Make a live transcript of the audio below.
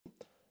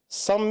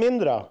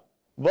Samindra,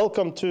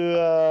 welcome to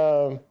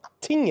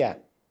Tinget.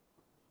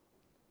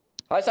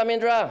 Hi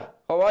Samindra,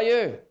 how are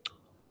you?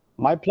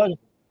 My pleasure.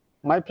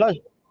 My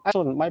pleasure.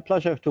 Excellent. My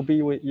pleasure to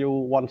be with you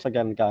once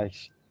again,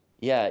 guys.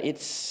 Yeah,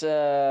 it's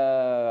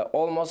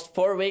almost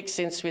 4 weeks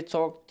since we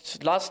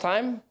talked last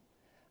time,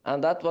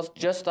 and that was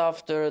just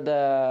after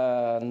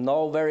the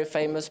now very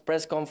famous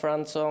press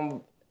conference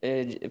of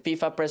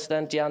FIFA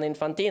President Gianni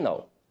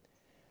Infantino.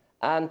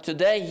 And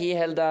today he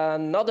held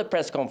another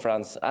press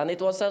conference, and it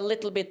was a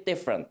little bit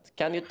different.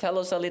 Can you tell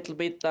us a little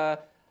bit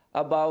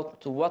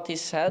about what he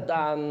said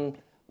and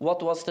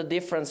what was the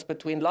difference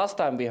between last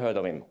time we heard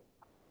of him?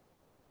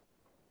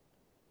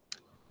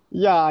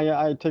 Yeah,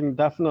 I think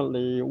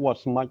definitely it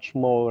was much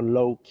more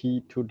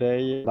low-key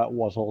today. That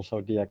was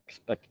also the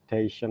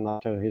expectation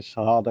after his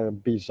rather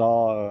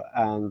bizarre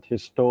and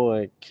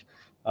historic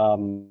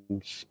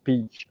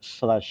speech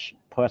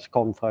 / press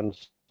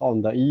conference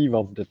on the eve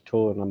of the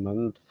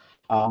tournament.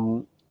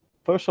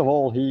 First of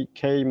all, he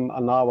came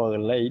an hour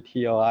late.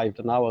 He arrived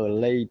an hour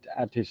late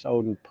at his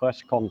own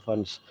press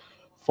conference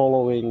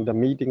following the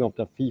meeting of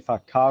the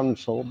FIFA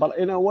Council. But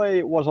in a way,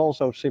 it was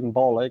also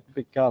symbolic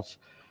because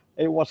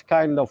it was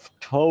kind of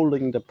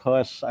trolling the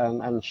press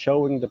and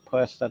showing the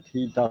press that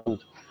he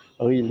doesn't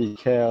really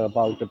care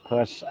about the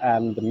press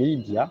and the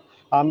media.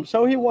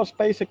 So he was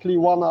basically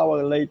 1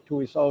 hour late to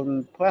his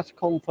own press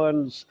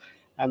conference,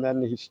 and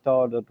then he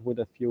started with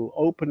a few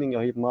opening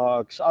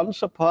remarks,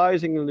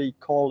 unsurprisingly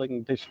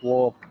calling this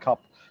World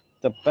Cup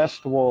the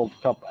best World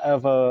Cup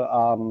ever,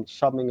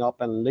 summing up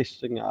and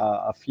listing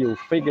a few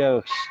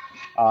figures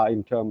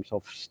in terms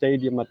of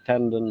stadium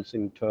attendance,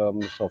 in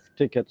terms of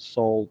tickets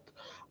sold,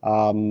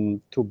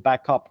 to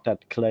back up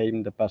that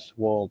claim, the best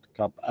World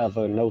Cup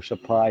ever. No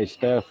surprise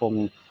there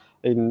from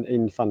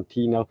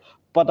Infantino.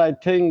 But I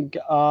think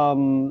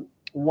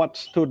what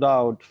stood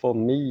out for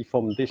me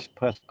from this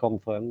press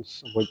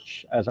conference,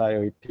 which, as I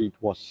repeat,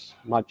 was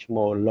much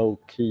more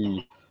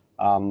low-key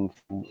from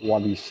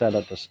what he said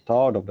at the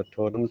start of the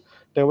tournament,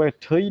 there were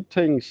three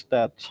things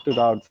that stood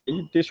out for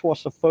me. This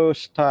was the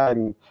first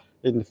time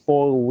in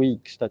 4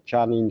 weeks that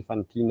Gianni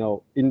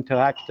Infantino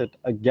interacted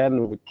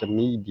again with the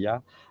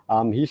media.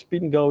 He's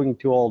been going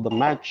to all the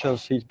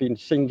matches, he's been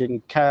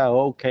singing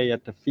karaoke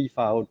at the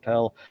FIFA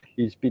hotel,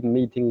 he's been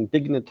meeting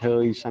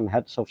dignitaries and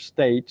heads of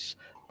states,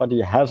 but he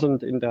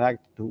hasn't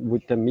interacted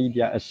with the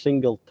media a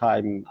single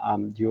time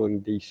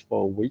during these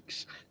 4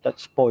 weeks.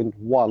 That's point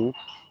one.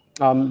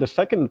 The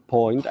second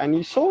point, and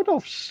he sort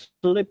of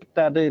slipped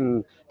that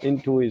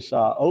into his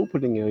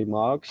opening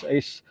remarks,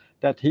 is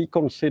that he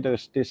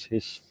considers this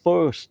his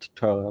first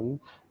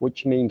term,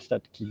 which means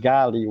that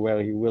Kigali,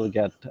 where he will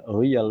get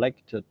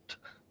re-elected,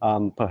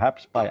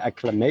 perhaps by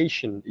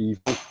acclamation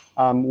even,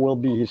 will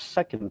be his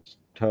second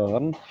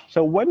term.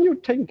 So when you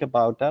think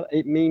about that,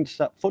 it means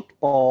that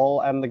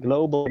football and the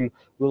global game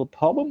will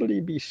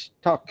probably be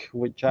stuck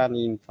with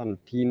Gianni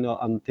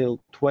Infantino until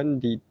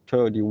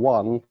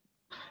 2031,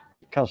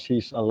 because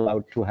he's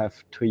allowed to have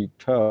 3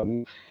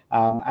 terms.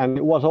 And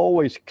it was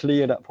always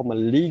clear that from a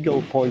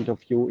legal point of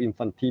view,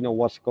 Infantino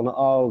was going to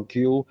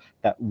argue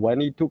that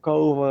when he took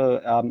over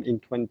in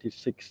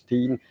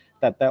 2016,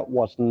 that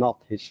was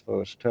not his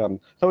first term.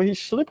 So he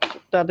slipped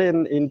that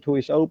into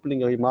his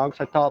opening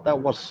remarks. I thought that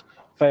was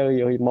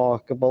very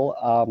remarkable.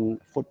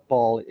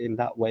 Football in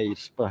that way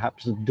is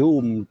perhaps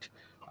doomed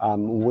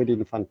with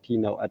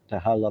Infantino at the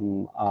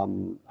helm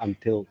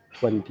until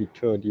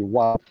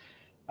 2031.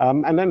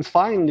 And then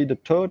finally, the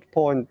third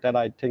point that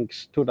I think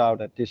stood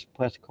out at this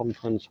press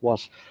conference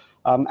was,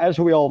 as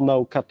we all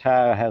know,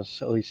 Qatar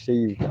has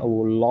received a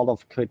lot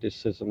of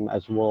criticism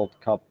as World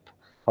Cup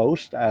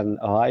host, and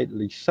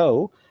rightly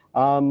so.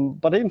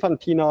 But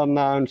Infantino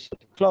announced that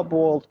the Club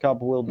World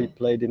Cup will be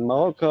played in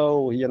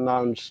Morocco. He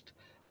announced,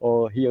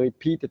 or he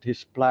repeated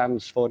his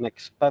plans for an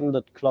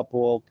expanded Club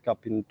World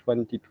Cup in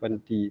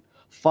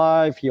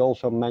 2025. He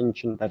also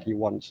mentioned that he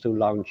wants to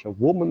launch a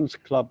Women's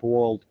Club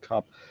World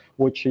Cup,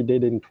 which he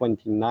did in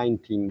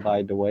 2019,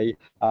 by the way.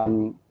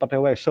 But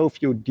there were so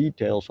few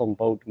details on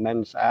both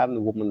men's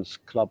and women's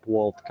Club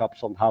World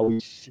Cups on how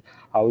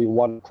he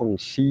want to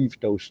conceive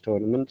those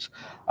tournaments.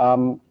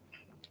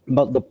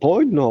 But the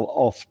point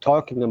of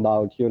talking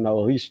about,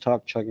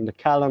 restructuring the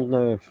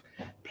calendar,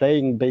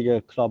 playing bigger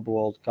Club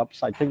World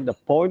Cups, I think the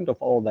point of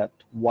all that,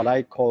 what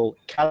I call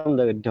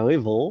calendar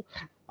drivel,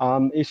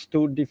 is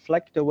to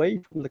deflect away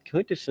from the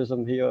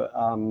criticism here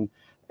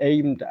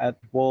aimed at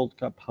World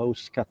Cup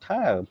host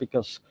Qatar,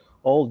 because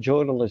all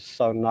journalists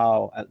are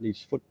now, at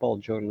least football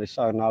journalists,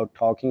 are now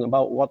talking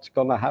about what's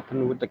going to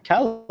happen with the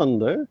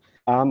calendar.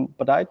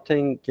 But I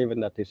think, given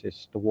that this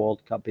is the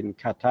World Cup in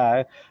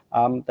Qatar,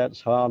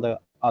 that's rather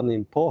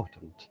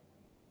unimportant.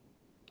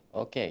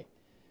 Okay.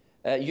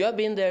 You have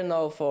been there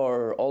now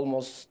for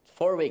almost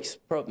 4 weeks,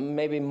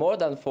 maybe more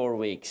than 4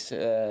 weeks,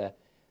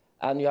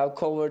 and you have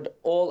covered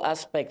all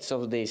aspects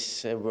of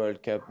this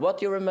World Cup. What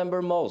do you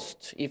remember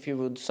most, if you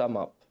would sum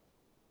up?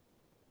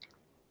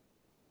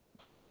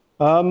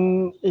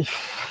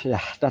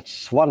 Yeah,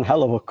 that's one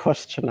hell of a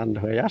question,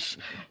 Andreas.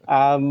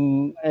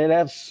 It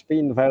has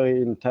been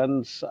very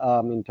intense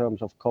in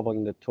terms of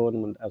covering the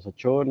tournament as a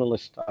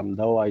journalist,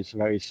 though it's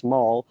very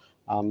small.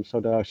 So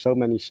there are so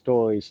many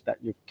stories that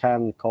you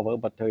can cover,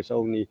 but there's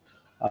only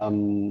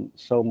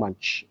so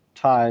much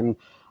time.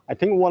 I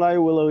think what I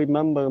will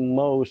remember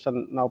most,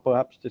 and now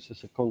perhaps this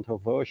is a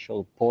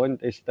controversial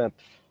point, is that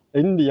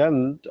in the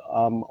end,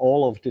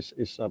 all of this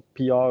is a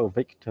PR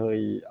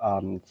victory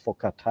for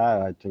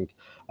Qatar, I think.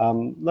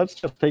 Let's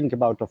just think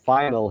about the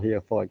final here,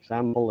 for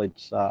example.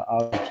 It's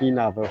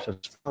Argentina versus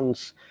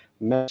France,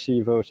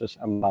 Messi versus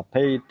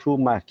Mbappe, two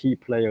marquee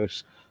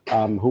players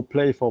who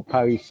play for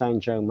Paris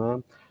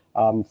Saint-Germain.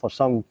 For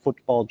some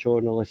football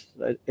journalists,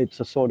 it's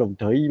a sort of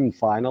dream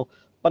final,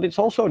 but it's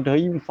also a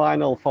dream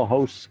final for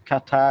host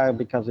Qatar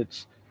because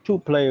it's two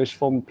players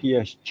from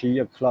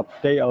PSG, a club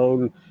they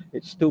own.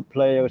 It's two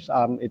players.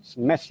 It's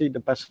Messi, the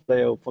best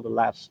player for the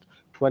last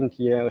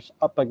 20 years,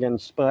 up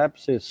against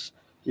perhaps his,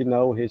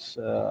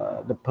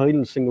 the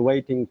prince in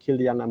waiting,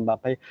 Kylian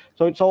Mbappe.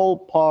 So it's all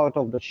part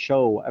of the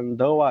show, and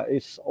Doha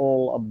is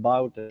all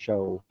about the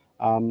show.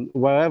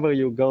 Wherever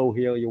you go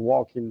here, you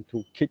walk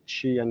into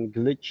kitschy and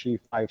glitchy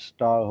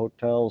five-star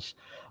hotels.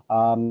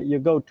 You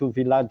go to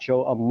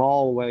Villaggio, a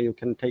mall where you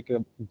can take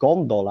a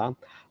gondola.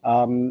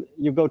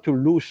 You go to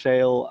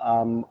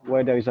Lusail,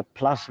 where there is a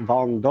Place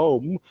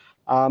Vendôme.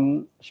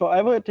 So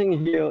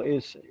everything here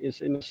is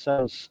in a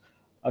sense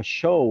a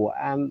show.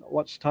 And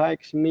what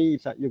strikes me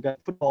is that you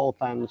get football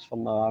fans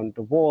from around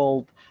the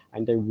world,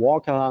 and they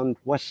walk around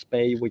West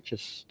Bay, which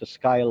is the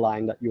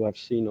skyline that you have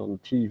seen on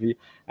TV,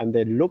 and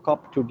they look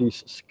up to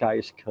these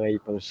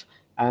skyscrapers.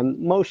 And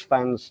most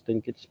fans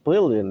think it's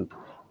brilliant.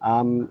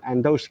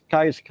 And those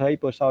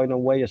skyscrapers are in a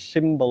way a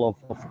symbol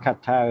of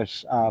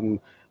Qatar's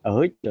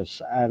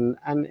riches. And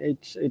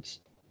it's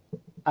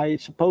I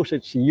suppose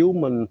it's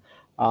human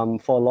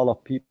for a lot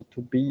of people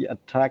to be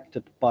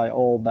attracted by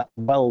all that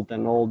wealth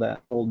and all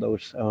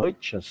those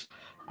riches.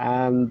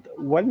 And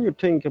when you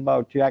think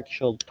about the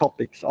actual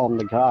topics on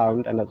the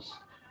ground, and it's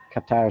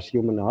Qatar's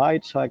human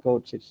rights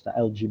records, it's the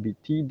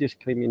LGBT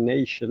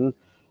discrimination,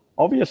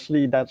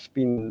 obviously that's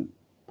been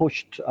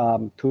pushed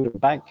to the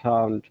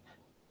background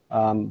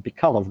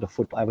because of the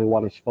football.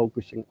 Everyone is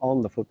focusing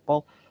on the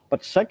football.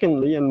 But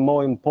secondly, and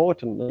more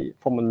importantly,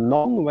 from a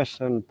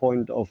non-Western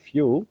point of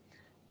view,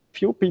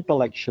 few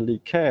people actually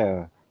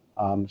care.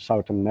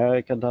 South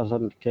America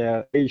doesn't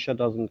care, Asia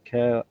doesn't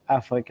care,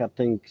 Africa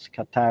thinks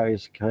Qatar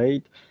is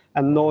great,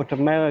 and North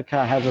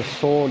America has a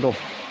sort of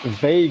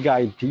vague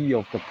idea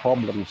of the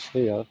problems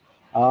here.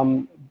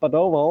 But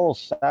overall,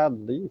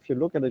 sadly, if you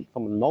look at it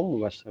from a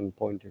non-Western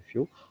point of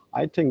view,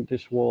 I think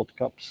this World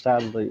Cup,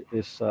 sadly,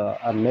 is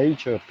a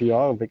major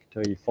PR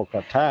victory for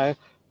Qatar.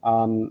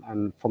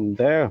 And from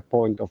their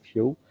point of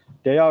view,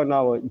 they are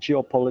now a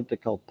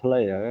geopolitical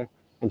player.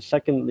 And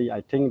secondly,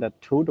 I think that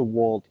through the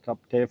World Cup,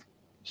 they've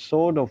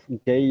sort of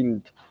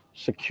gained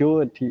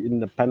security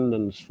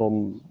independence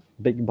from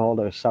big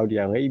brother Saudi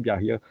Arabia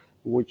here,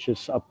 which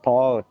is a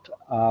part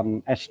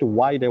as to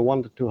why they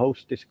wanted to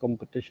host this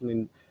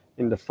competition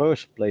in the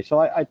first place. So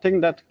I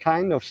think that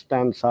kind of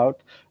stands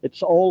out.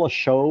 It's all a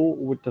show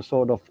with the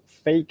sort of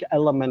fake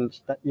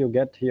elements that you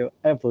get here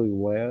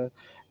everywhere.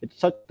 It's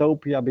such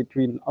utopia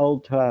between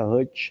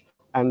ultra-rich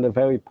and the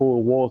very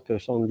poor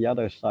workers on the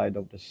other side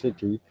of the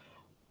city.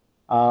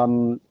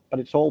 But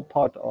it's all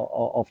part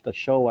of the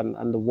show,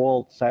 and the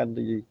world,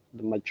 sadly,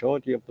 the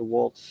majority of the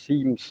world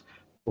seems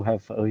to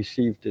have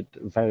received it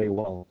very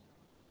well.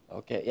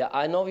 Okay, yeah,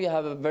 I know you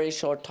have a very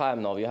short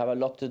time now. You have a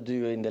lot to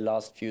do in the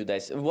last few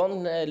days.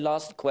 One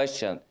last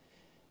question.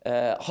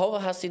 How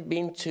has it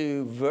been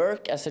to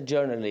work as a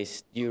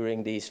journalist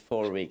during these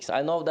 4 weeks?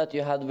 I know that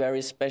you had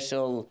very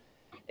special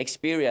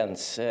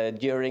experience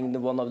during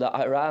one of the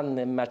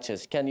Iran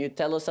matches. Can you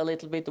tell us a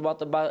little bit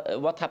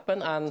about what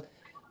happened and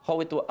how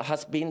it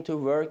has been to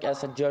work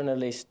as a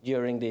journalist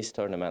during this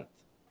tournament?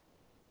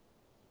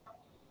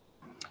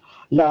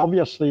 Yeah,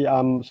 obviously.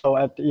 So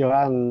at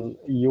Iran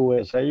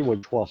USA,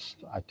 which was,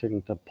 I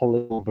think, the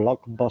political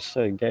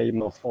blockbuster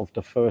game of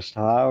the first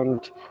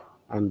round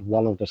and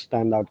one of the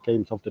standout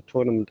games of the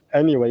tournament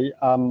anyway,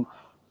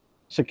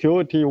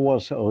 security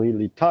was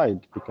really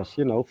tight because,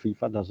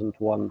 FIFA doesn't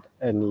want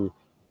any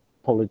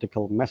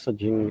political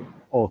messaging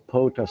or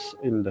protests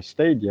in the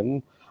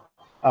stadium.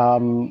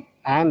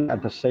 And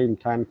at the same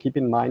time, keep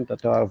in mind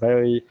that there are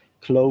very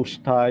close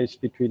ties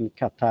between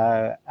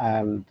Qatar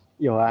and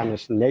Iran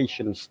as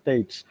nation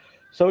states.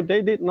 So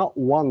they did not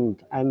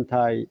want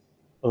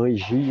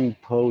anti-regime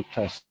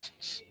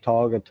protests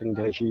targeting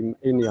the regime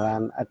in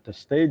Iran at the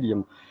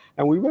stadium.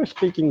 And we were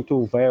speaking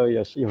to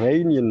various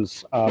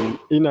Iranians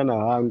in and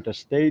around the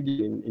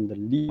stadium in the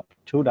lead up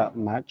to that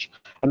match.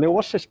 And there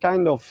was this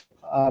kind of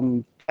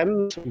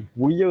tense,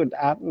 weird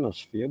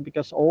atmosphere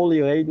because all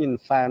Iranian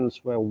fans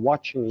were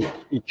watching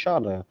each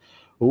other.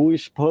 Who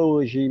is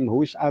pro-regime?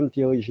 Who is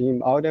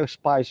anti-regime? Are there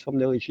spies from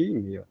the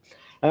regime here?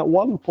 At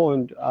one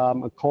point,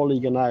 a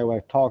colleague and I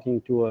were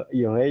talking to an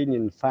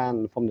Iranian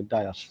fan from the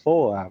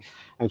diaspora,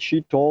 and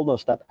she told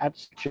us that at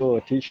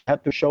security she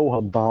had to show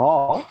her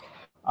bra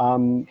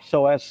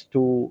so as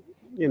to,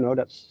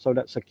 so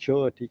that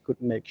security could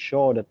make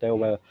sure that there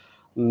were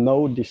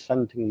no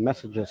dissenting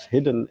messages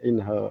hidden in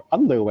her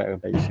underwear,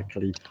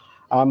 basically.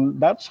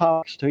 That's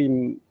how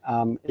extreme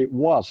it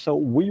was. So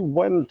we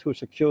went to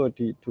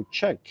security to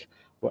check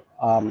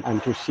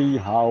and to see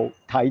how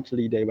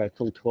tightly they were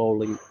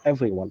controlling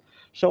everyone.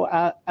 So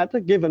at a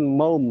given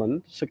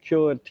moment,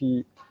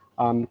 security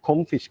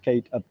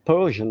confiscate a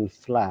Persian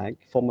flag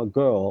from a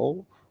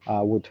girl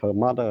with her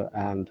mother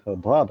and her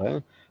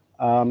brother.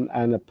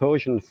 And a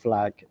Persian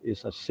flag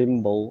is a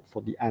symbol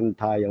for the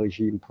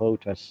anti-regime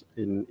protests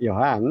in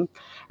Iran.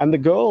 And the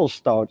girl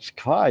starts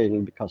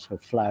crying because her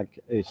flag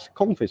is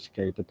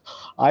confiscated.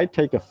 I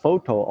take a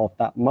photo of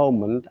that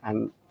moment,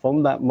 and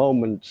from that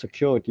moment,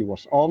 security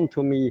was on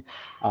to me.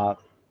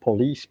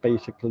 Police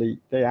basically,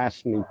 they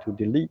asked me to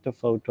delete the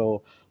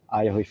photo.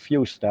 I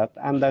refused that,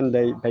 and then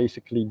they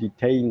basically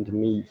detained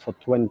me for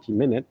 20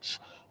 minutes.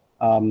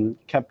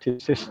 Kept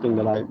insisting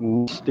that I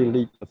must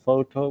delete the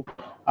photo,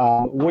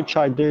 which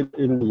I did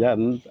in the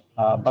end,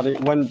 but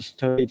it went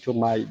straight to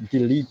my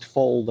delete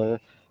folder,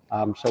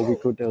 so we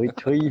could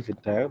retrieve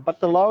it there. But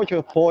the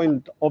larger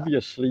point,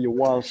 obviously,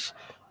 was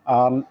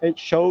it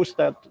shows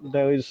that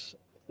there is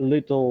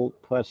little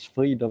press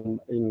freedom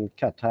in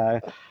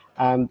Qatar.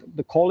 And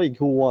the colleague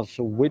who was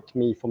with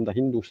me from the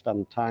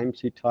Hindustan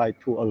Times, he tried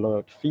to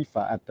alert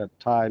FIFA at that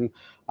time.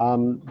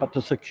 But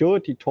the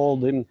security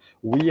told him,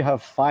 we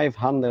have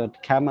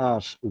 500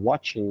 cameras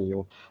watching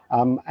you.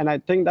 And I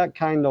think that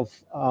kind of,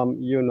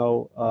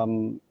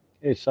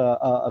 is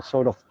a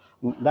sort of,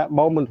 that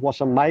moment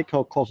was a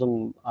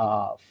microcosm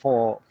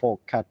for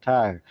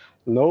Qatar.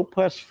 No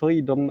press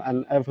freedom,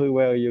 and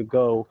everywhere you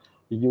go,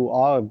 you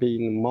are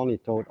being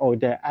monitored, or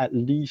they at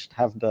least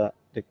have the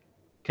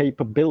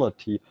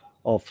capability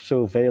of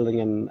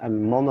surveilling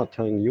and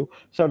monitoring you.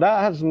 So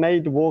that has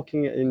made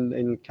working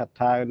in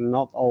Qatar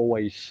not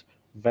always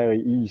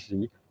very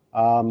easy.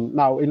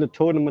 Now, in the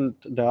tournament,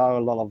 there are a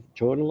lot of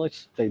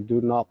journalists. They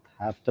do not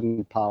have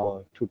the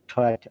power to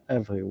track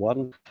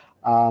everyone.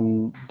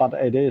 But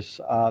it is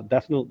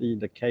definitely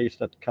the case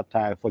that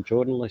Qatar, for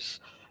journalists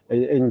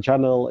in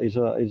general, is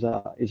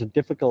a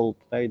difficult,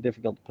 very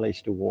difficult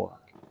place to work.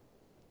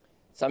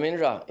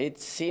 Samindra, it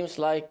seems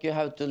like you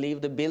have to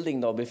leave the building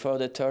now before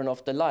they turn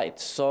off the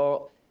lights.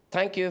 So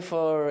thank you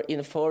for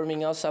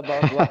informing us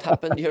about what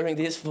happened during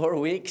these 4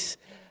 weeks.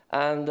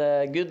 And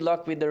good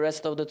luck with the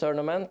rest of the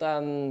tournament,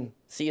 and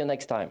see you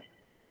next time.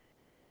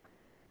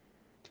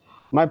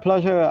 My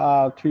pleasure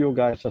to you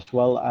guys as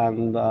well,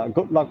 and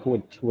good luck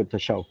with the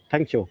show.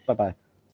 Thank you. Bye-bye.